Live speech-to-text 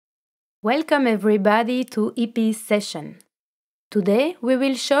Welcome everybody to epeas session. Today we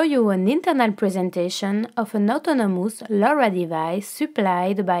will show you an internal presentation of an autonomous LoRa device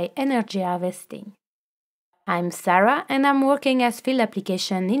supplied by energy harvesting. I'm Sarah and I'm working as field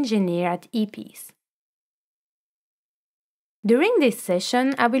application engineer at epeas. During this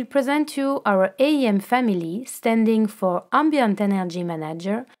session, I will present you our AEM family standing for Ambient Energy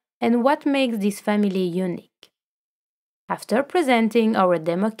Manager and what makes this family unique. After presenting our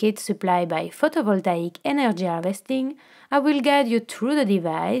demo kit supplied by photovoltaic energy harvesting, I will guide you through the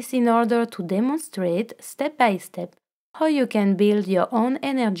device in order to demonstrate step by step how you can build your own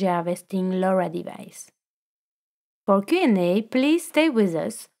energy harvesting LoRa device. For Q&A, please stay with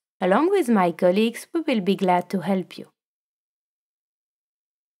us. Along with my colleagues, we will be glad to help you.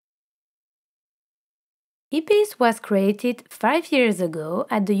 epeas was created 5 years ago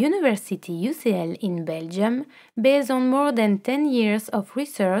at the University UCL in Belgium based on more than 10 years of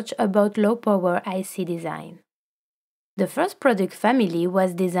research about low-power IC design. The first product family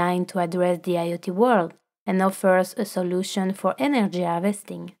was designed to address the IoT world and offers a solution for energy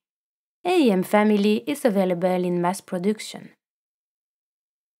harvesting. AEM family is available in mass production.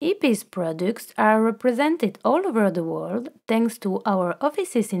 epeas products are represented all over the world thanks to our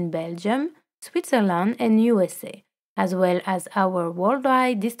offices in Belgium, Switzerland and USA, as well as our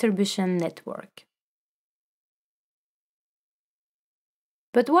worldwide distribution network.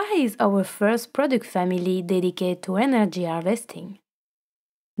 But why is our first product family dedicated to energy harvesting?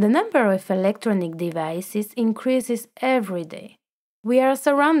 The number of electronic devices increases every day. We are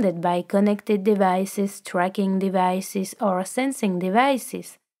surrounded by connected devices, tracking devices, or sensing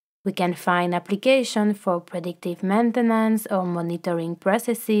devices. We can find applications for predictive maintenance or monitoring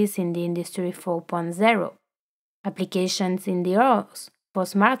processes in the Industry 4.0. Applications in the house for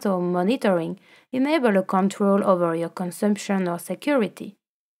smart home monitoring enable a control over your consumption or security.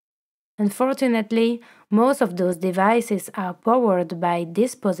 Unfortunately, most of those devices are powered by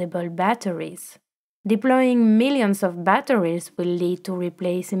disposable batteries. Deploying millions of batteries will lead to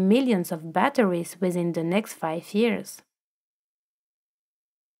replacing millions of batteries within the next 5 years.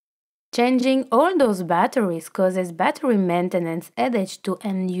 Changing all those batteries causes battery maintenance headaches to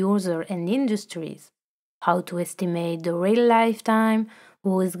end users and industries. How to estimate the real lifetime,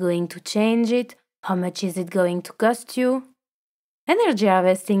 who is going to change it, how much is it going to cost you? Energy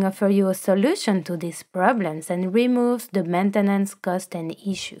harvesting offers you a solution to these problems and removes the maintenance cost and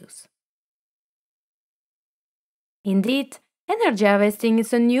issues. Indeed, energy harvesting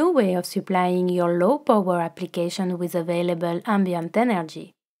is a new way of supplying your low-power application with available ambient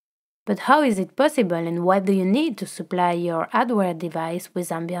energy. But how is it possible and what do you need to supply your hardware device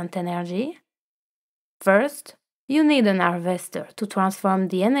with ambient energy? First, you need an harvester to transform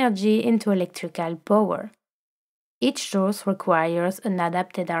the energy into electrical power. Each source requires an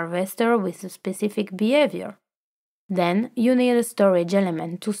adapted harvester with a specific behavior. Then, you need a storage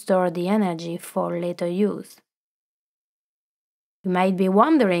element to store the energy for later use. You might be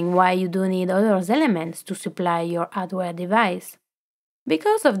wondering why you do need other elements to supply your hardware device.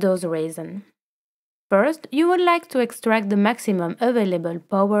 Because of those reasons. First, you would like to extract the maximum available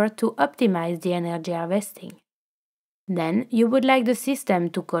power to optimize the energy harvesting. Then, you would like the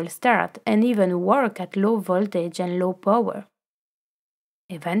system to cold start and even work at low voltage and low power.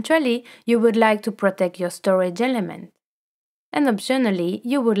 Eventually, you would like to protect your storage element. And optionally,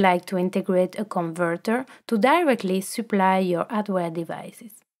 you would like to integrate a converter to directly supply your hardware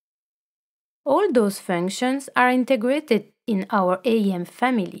devices. All those functions are integrated in our AEM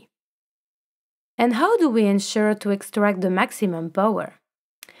family. And how do we ensure to extract the maximum power?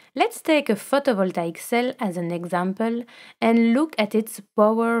 Let's take a photovoltaic cell as an example and look at its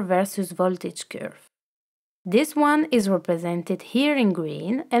power versus voltage curve. This one is represented here in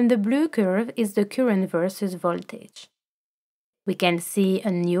green and the blue curve is the current versus voltage. We can see a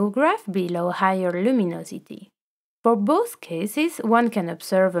new graph below higher luminosity. For both cases, one can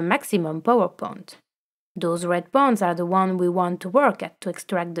observe a maximum power point. Those red points are the ones we want to work at to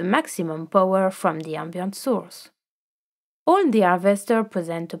extract the maximum power from the ambient source. All the harvesters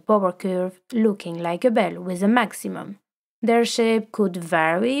present a power curve looking like a bell with a maximum. Their shape could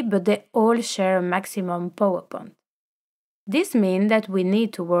vary, but they all share a maximum power point. This means that we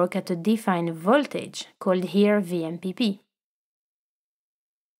need to work at a defined voltage, called here VMPP.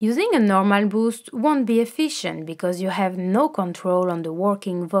 Using a normal boost won't be efficient because you have no control on the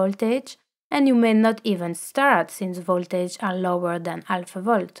working voltage and you may not even start since voltages are lower than half a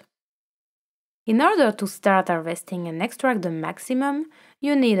volt. In order to start harvesting and extract the maximum,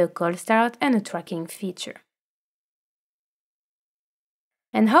 you need a cold start and a tracking feature.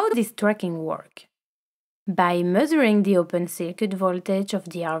 And how does this tracking work? By measuring the open circuit voltage of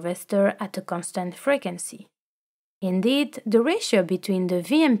the harvester at a constant frequency. Indeed, the ratio between the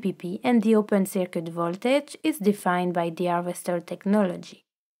VMPP and the open circuit voltage is defined by the harvester technology.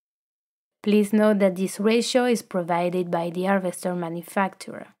 Please note that this ratio is provided by the harvester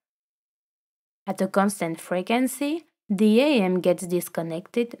manufacturer. At a constant frequency, the AEM gets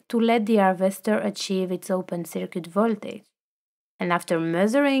disconnected to let the harvester achieve its open circuit voltage. And after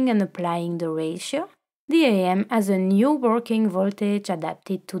measuring and applying the ratio, the AEM has a new working voltage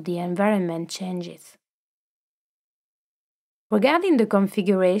adapted to the environment changes. Regarding the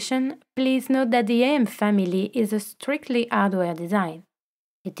configuration, please note that the AEM family is a strictly hardware design.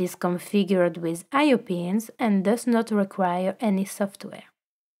 It is configured with IO pins and does not require any software.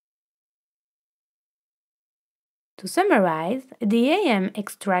 To summarize, the AEM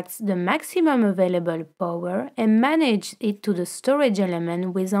extracts the maximum available power and manages it to the storage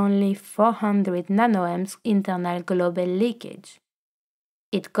element with only 400 nanoamps internal global leakage.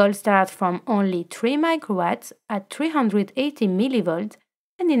 It cold starts from only 3 microwatts at 380 millivolts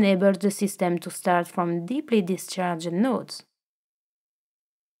and enables the system to start from deeply discharged nodes.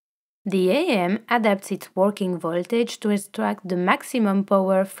 The AEM adapts its working voltage to extract the maximum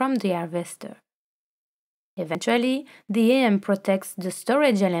power from the harvester. Eventually, the AEM protects the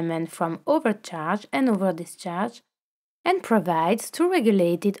storage element from overcharge and overdischarge and provides two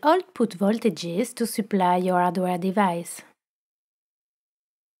regulated output voltages to supply your hardware device.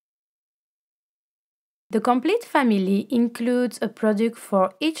 The complete family includes a product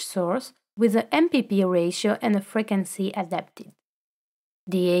for each source with an MPP ratio and a frequency adapted.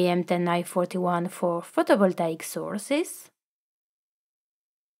 The AEM10i41 for photovoltaic sources,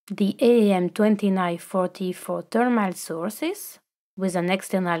 the AEM20i40 for thermal sources, with an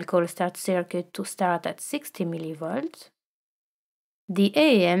external cold start circuit to start at 60 mV, the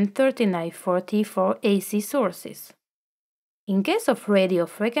AEM13i40 for AC sources. In case of radio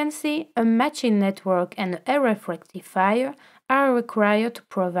frequency, a matching network and an RF rectifier are required to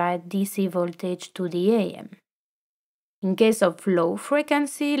provide DC voltage to the AEM. In case of low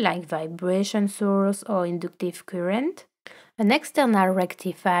frequency, like vibration source or inductive current, an external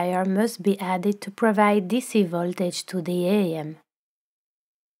rectifier must be added to provide DC voltage to the AEM.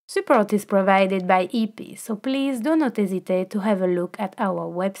 Support is provided by epeas, so please do not hesitate to have a look at our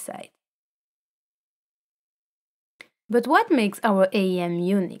website. But what makes our AEM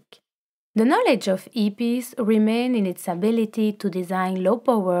unique? The knowledge of epeas remains in its ability to design low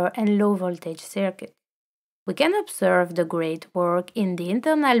power and low voltage circuits. We can observe the great work in the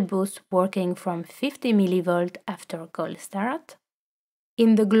internal boost working from 50 mV after cold start,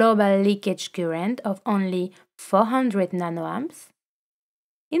 in the global leakage current of only 400 nanoamps,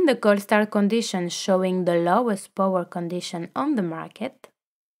 in the cold start condition showing the lowest power condition on the market,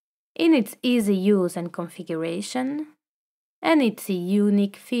 in its easy use and configuration, and its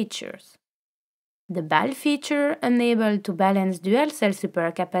unique features. The BAL feature enables to balance dual-cell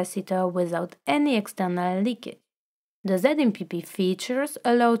supercapacitor without any external leakage. The ZMPP features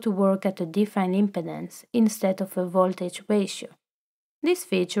allow to work at a defined impedance instead of a voltage ratio. This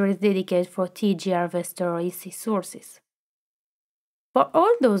feature is dedicated for TG harvester or EC sources. For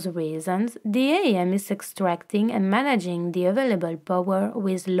all those reasons, the AEM is extracting and managing the available power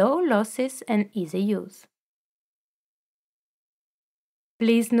with low losses and easy use.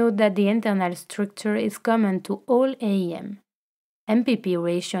 Please note that the internal structure is common to all AEM. MPP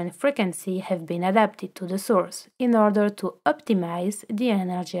ratio and frequency have been adapted to the source in order to optimize the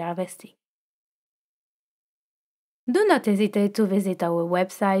energy harvesting. Do not hesitate to visit our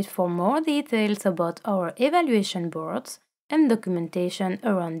website for more details about our evaluation boards and documentation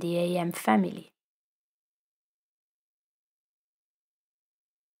around the AEM family.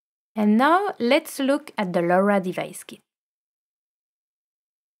 And now let's look at the LoRa device kit.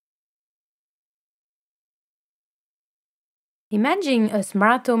 Imagine a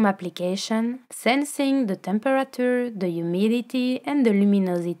smart home application sensing the temperature, the humidity, and the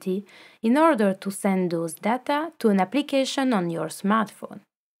luminosity in order to send those data to an application on your smartphone.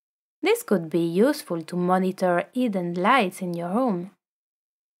 This could be useful to monitor hidden lights in your home.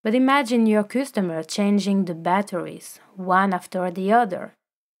 But imagine your customer changing the batteries, one after the other.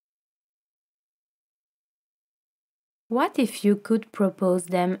 What if you could propose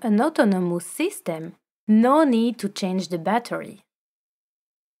them an autonomous system? No need to change the battery.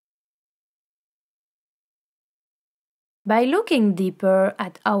 By looking deeper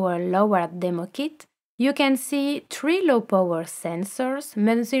at our LoRa demo kit, you can see 3 low-power sensors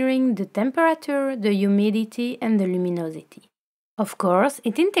measuring the temperature, the humidity, and the luminosity. Of course,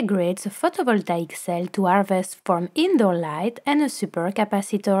 it integrates a photovoltaic cell to harvest from indoor light and a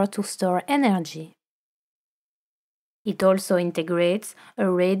supercapacitor to store energy. It also integrates a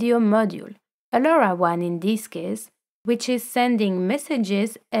radio module, a LoRa one in this case, which is sending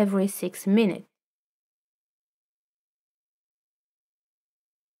messages every 6 minutes.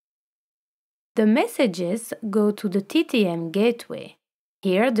 The messages go to the TTN gateway.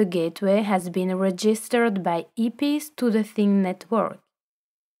 Here the gateway has been registered by epeas to the Thing network.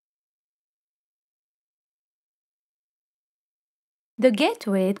 The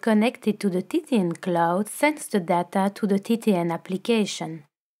gateway connected to the TTN cloud sends the data to the TTN application.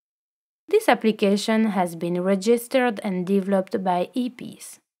 This application has been registered and developed by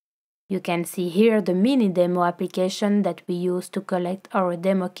epeas. You can see here the mini demo application that we use to collect our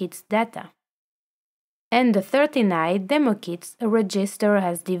demo kits data. And the 39 demo kits register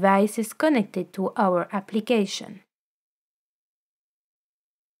as devices connected to our application.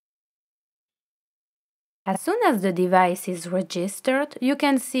 As soon as the device is registered, you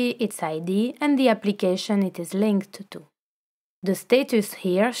can see its ID and the application it is linked to. The status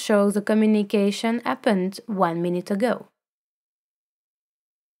here shows the communication happened 1 minute ago.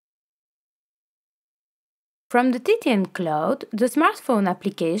 From the TTN cloud, the smartphone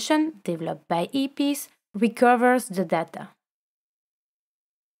application, developed by epeas, recovers the data.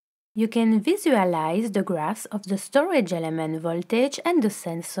 You can visualize the graphs of the storage element voltage and the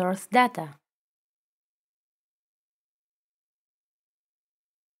sensor's data.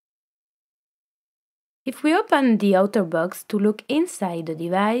 If we open the outer box to look inside the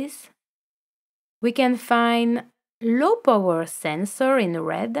device, we can find low power sensor in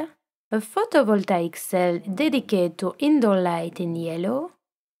red, a photovoltaic cell dedicated to indoor light in yellow,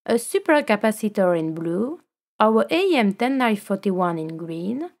 a supercapacitor in blue, our AEM 10941 in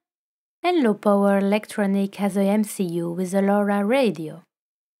green, and low power electronic as a MCU with a LoRa radio.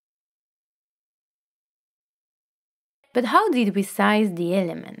 But how did we size the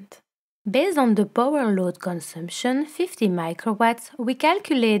element? Based on the power load consumption, 50 microwatts, we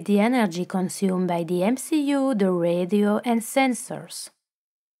calculate the energy consumed by the MCU, the radio, and sensors.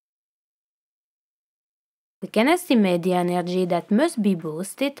 We can estimate the energy that must be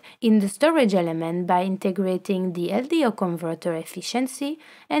boosted in the storage element by integrating the LDO converter efficiency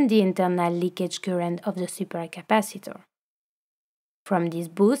and the internal leakage current of the supercapacitor. From this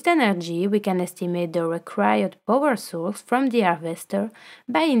boost energy, we can estimate the required power source from the harvester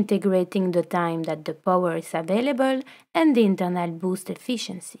by integrating the time that the power is available and the internal boost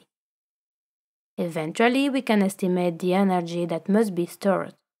efficiency. Eventually, we can estimate the energy that must be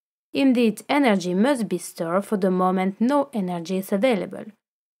stored. Indeed, energy must be stored for the moment no energy is available.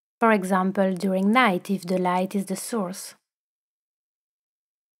 For example, during night if the light is the source.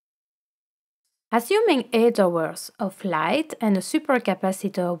 Assuming 8 hours of light and a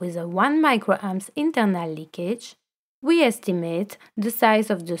supercapacitor with a 1 microamps internal leakage, we estimate the size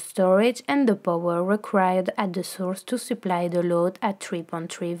of the storage and the power required at the source to supply the load at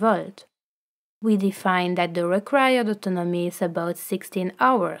 3.3 volt. We define that the required autonomy is about 16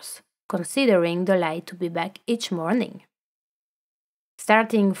 hours, considering the light to be back each morning.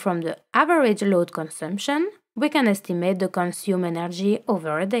 Starting from the average load consumption, we can estimate the consumed energy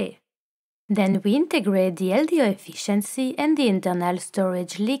over a day. Then we integrate the LDO efficiency and the internal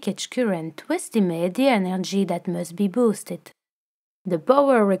storage leakage current to estimate the energy that must be boosted. The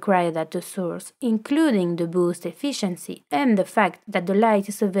power required at the source, including the boost efficiency and the fact that the light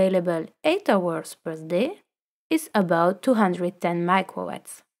is available 8 hours per day, is about 210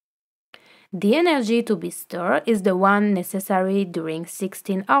 microwatts. The energy to be stored is the one necessary during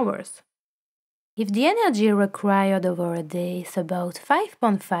 16 hours. If the energy required over a day is about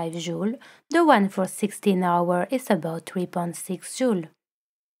 5.5 joule, the one for 16 hours is about 3.6 joule.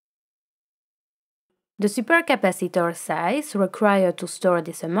 The supercapacitor size required to store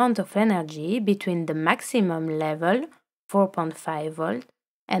this amount of energy between the maximum level, 4.5 volt,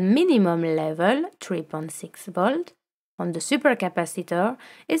 and minimum level, 3.6 volt, on the supercapacitor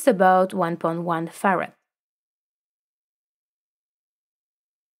is about 1.1 farad.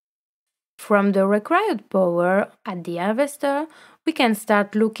 From the required power at the harvester, we can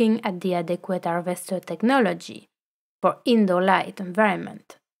start looking at the adequate harvester technology for indoor light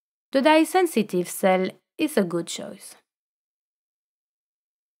environment. The dye-sensitive cell is a good choice.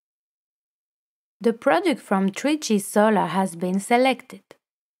 The product from 3G Solar has been selected.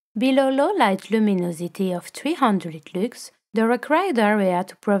 Below low light luminosity of 300 lux, the required area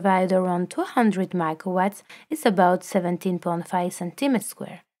to provide around 200 microwatts is about 17.5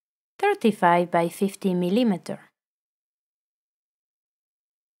 cm², 35 by 50 mm.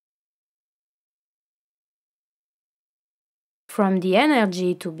 From the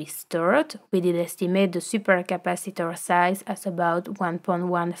energy to be stored, we did estimate the supercapacitor size as about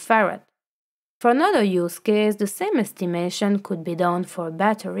 1.1 farad. For another use case, the same estimation could be done for a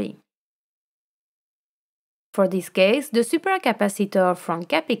battery. For this case, the supercapacitor from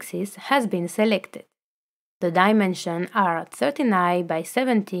Capixis has been selected. The dimensions are 39 by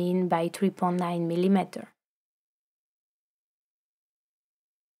 17 by 3.9 mm.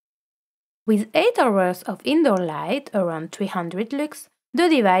 With 8 hours of indoor light, around 300 lux, the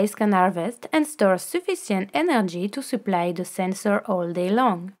device can harvest and store sufficient energy to supply the sensor all day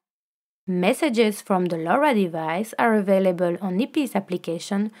long. Messages from the LoRa device are available on epeas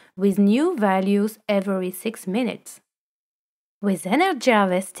application with new values every 6 minutes. With energy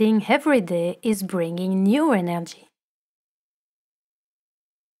harvesting, every day is bringing new energy.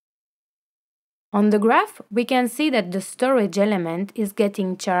 On the graph, we can see that the storage element is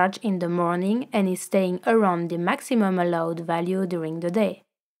getting charged in the morning and is staying around the maximum allowed value during the day.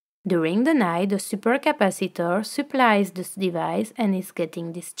 During the night, the supercapacitor supplies this device and is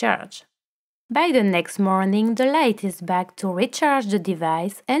getting discharged. By the next morning, the light is back to recharge the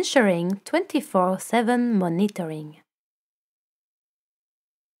device, ensuring 24/7 monitoring.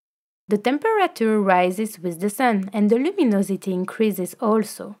 The temperature rises with the sun and the luminosity increases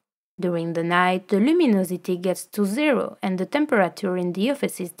also. During the night, the luminosity gets to zero and the temperature in the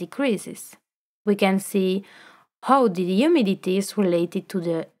offices decreases. We can see how the humidity is related to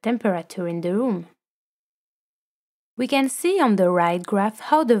the temperature in the room. We can see on the right graph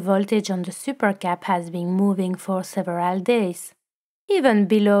how the voltage on the supercap has been moving for several days. Even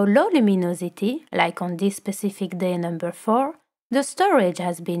below low luminosity, like on this specific day number 4, the storage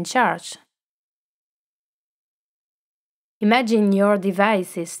has been charged. Imagine your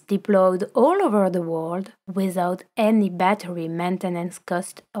devices deployed all over the world without any battery maintenance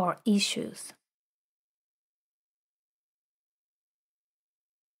cost or issues.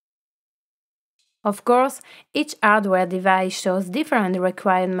 Of course, each hardware device shows different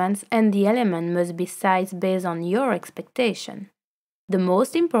requirements and the element must be sized based on your expectation. The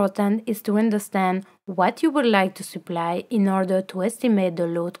most important is to understand what you would like to supply in order to estimate the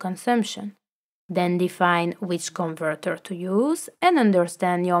load consumption. Then define which converter to use and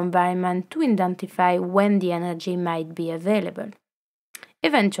understand your environment to identify when the energy might be available.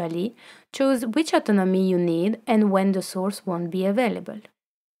 Eventually, choose which autonomy you need and when the source won't be available.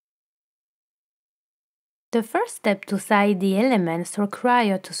 The first step to size the elements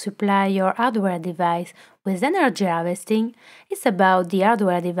required to supply your hardware device with energy harvesting is about the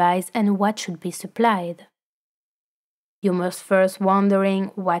hardware device and what should be supplied. You must first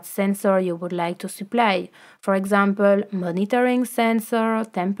wondering what sensor you would like to supply, for example, monitoring sensor,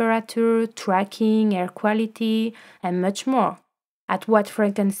 temperature, tracking, air quality, and much more. At what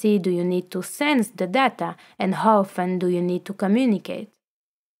frequency do you need to sense the data and how often do you need to communicate?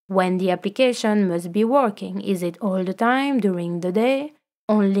 When the application must be working, is it all the time during the day,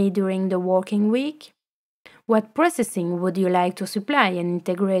 only during the working week? What processing would you like to supply and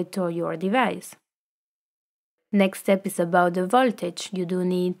integrate to your device? Next step is about the voltage you do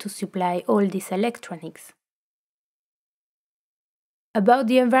need to supply all these electronics. About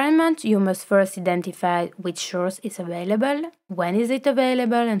the environment, you must first identify which source is available, when is it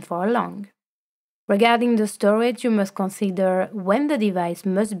available, and for how long. Regarding the storage, you must consider when the device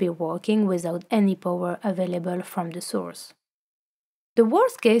must be working without any power available from the source. The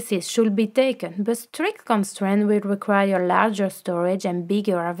worst cases should be taken, but strict constraints will require larger storage and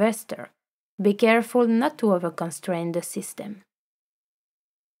bigger harvester. Be careful not to over-constrain the system.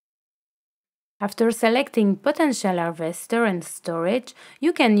 After selecting potential harvester and storage,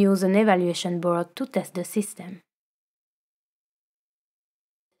 you can use an evaluation board to test the system.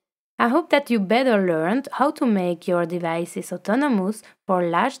 I hope that you better learned how to make your devices autonomous for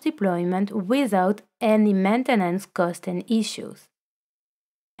large deployment without any maintenance cost and issues.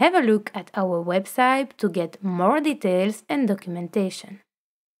 Have a look at our website to get more details and documentation.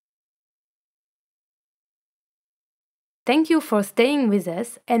 Thank you for staying with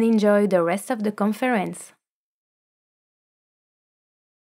us and enjoy the rest of the conference.